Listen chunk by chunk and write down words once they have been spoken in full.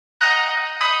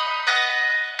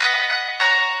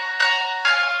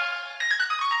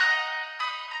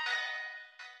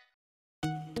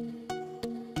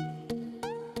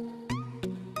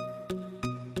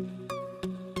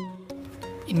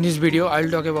In this video, I'll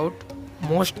talk about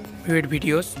most viewed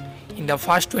videos in the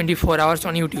first 24 hours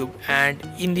on YouTube, and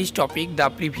in this topic,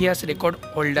 the previous record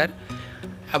holder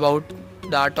about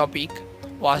the topic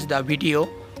was the video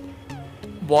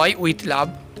Boy with Love.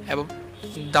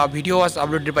 The video was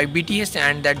uploaded by BTS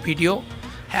and that video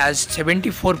has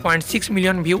 74.6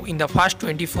 million views in the first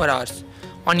 24 hours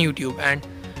on YouTube, and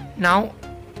now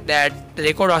that the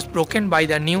record was broken by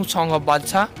the new song of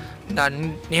Badshah. The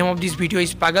name of this video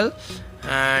is Paagal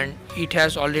and it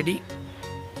has already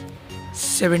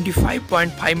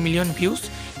 75.5 million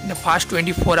views in the past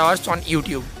 24 hours on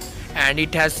YouTube, and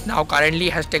it has now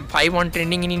currently #5 on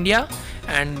trending in India,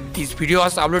 and this video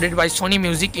was uploaded by Sony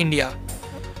Music India.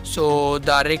 So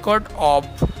the record of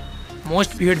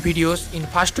most viewed videos in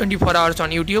past 24 hours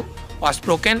on YouTube was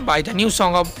broken by the new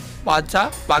song of Badshah,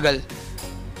 Paagal.